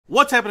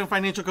What's happening,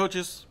 financial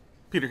coaches?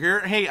 Peter here.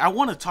 Hey, I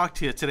want to talk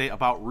to you today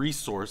about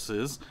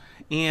resources.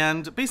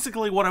 And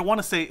basically what I want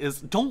to say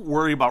is don't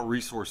worry about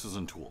resources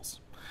and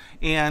tools.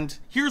 And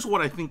here's what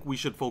I think we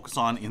should focus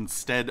on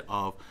instead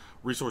of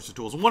resources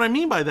tools. And what I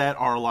mean by that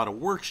are a lot of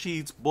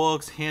worksheets,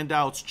 books,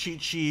 handouts,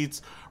 cheat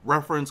sheets,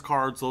 reference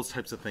cards, those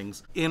types of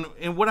things. And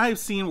what I've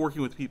seen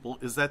working with people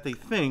is that they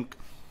think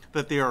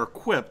that they are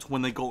equipped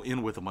when they go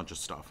in with a bunch of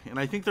stuff. And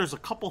I think there's a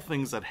couple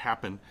things that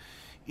happen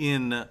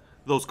in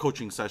those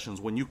coaching sessions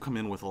when you come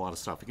in with a lot of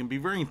stuff. It can be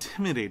very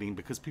intimidating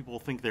because people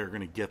think they're going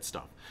to get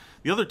stuff.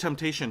 The other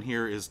temptation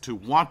here is to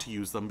want to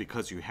use them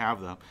because you have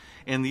them.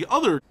 And the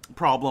other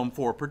problem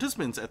for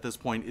participants at this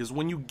point is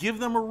when you give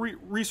them a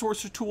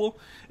resource or tool,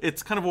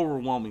 it's kind of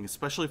overwhelming,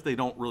 especially if they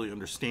don't really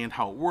understand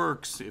how it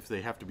works, if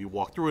they have to be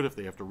walked through it, if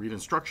they have to read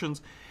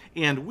instructions.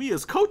 And we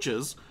as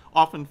coaches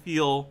often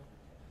feel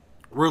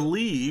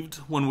relieved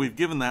when we've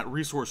given that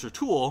resource or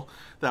tool,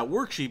 that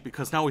worksheet,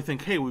 because now we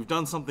think, hey, we've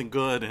done something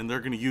good and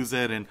they're going to use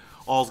it and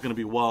all's going to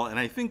be well. And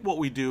I think what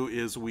we do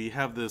is we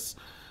have this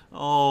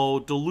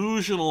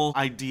delusional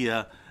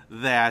idea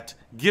that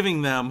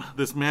giving them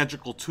this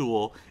magical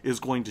tool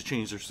is going to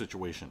change their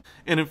situation.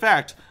 And in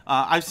fact,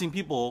 I've seen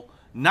people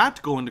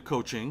not go into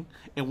coaching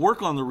and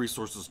work on the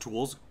resources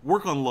tools,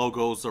 work on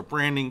logos, their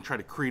branding, try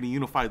to create a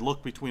unified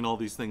look between all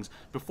these things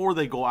before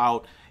they go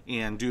out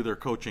and do their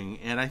coaching.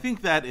 And I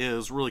think that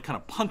is really kind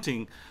of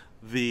punting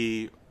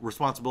the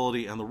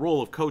responsibility and the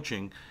role of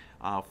coaching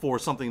for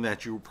something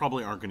that you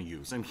probably aren't going to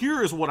use. And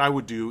here is what I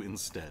would do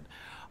instead.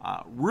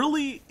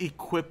 Really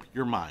equip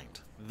your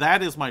mind.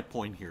 That is my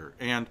point here.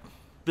 And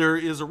there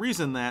is a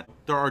reason that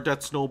there are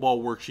debt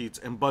snowball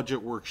worksheets and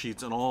budget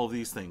worksheets and all of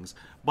these things.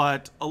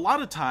 But a lot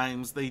of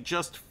times they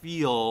just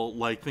feel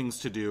like things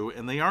to do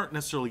and they aren't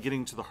necessarily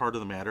getting to the heart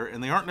of the matter,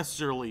 and they aren't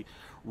necessarily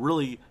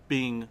really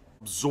being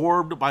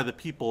absorbed by the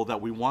people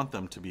that we want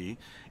them to be.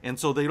 And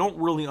so they don't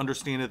really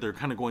understand it. They're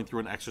kind of going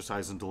through an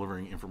exercise and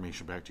delivering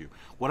information back to you.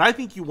 What I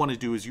think you want to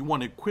do is you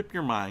want to equip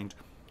your mind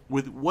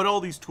with what all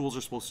these tools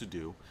are supposed to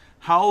do,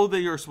 how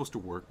they are supposed to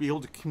work, be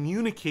able to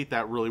communicate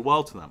that really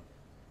well to them.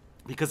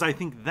 Because I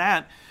think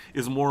that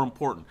is more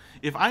important.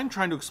 If I'm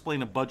trying to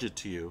explain a budget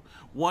to you,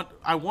 what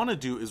I want to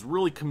do is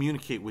really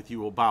communicate with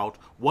you about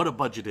what a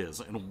budget is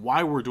and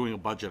why we're doing a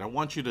budget. I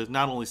want you to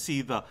not only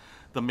see the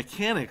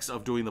mechanics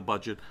of doing the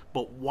budget,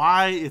 but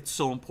why it's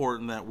so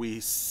important that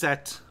we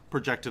set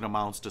projected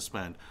amounts to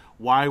spend,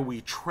 why we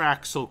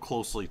track so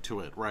closely to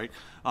it, right?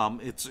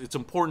 It's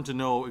important to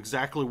know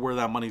exactly where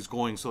that money's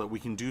going so that we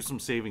can do some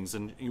savings,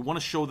 and you want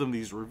to show them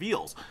these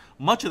reveals.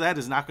 Much of that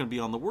is not going to be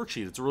on the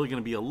worksheet. It's really going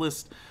to be a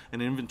list,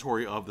 an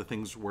inventory of the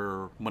things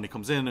where money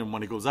comes in and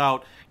money goes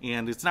out,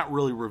 and it's not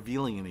really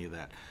revealing any of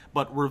that.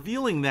 But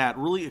revealing that,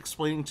 really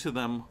explaining to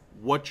them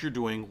what you're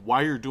doing,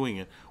 why you're doing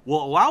it,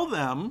 will allow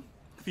them,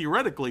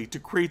 theoretically, to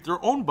create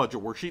their own budget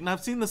worksheet. And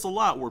I've seen this a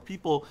lot where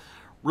people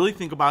really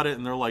think about it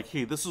and they're like,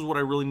 hey, this is what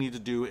I really need to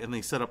do, and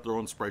they set up their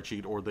own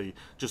spreadsheet or they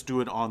just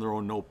do it on their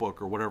own notebook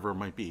or whatever it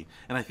might be.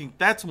 And I think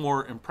that's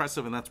more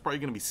impressive, and that's probably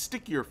going to be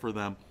stickier for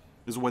them,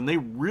 is when they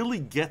really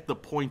get the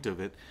point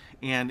of it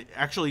and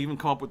actually even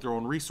come up with their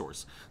own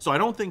resource. So I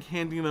don't think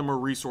handing them a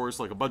resource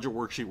like a budget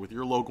worksheet with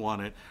your logo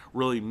on it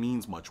really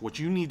means much. What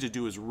you need to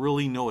do is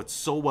really know it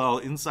so well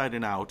inside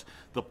and out,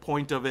 the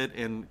point of it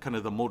and kind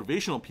of the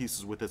motivational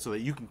pieces with it, so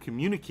that you can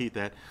communicate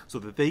that so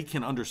that they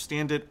can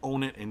understand it,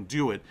 own it, and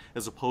do it,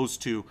 as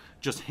opposed to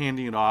just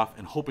handing it off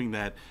and hoping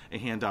that a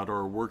handout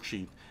or a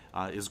worksheet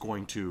is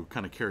going to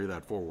kind of carry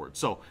that forward.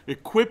 So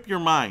equip your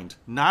mind,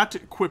 not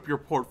equip your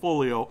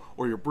portfolio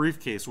or your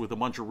briefcase with a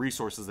bunch of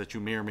resources that you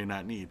may or may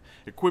not need.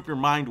 Equip your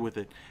mind with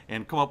it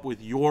and come up with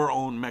your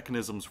own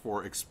mechanisms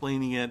for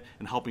explaining it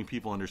and helping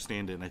people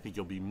understand it. And I think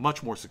you'll be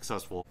much more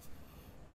successful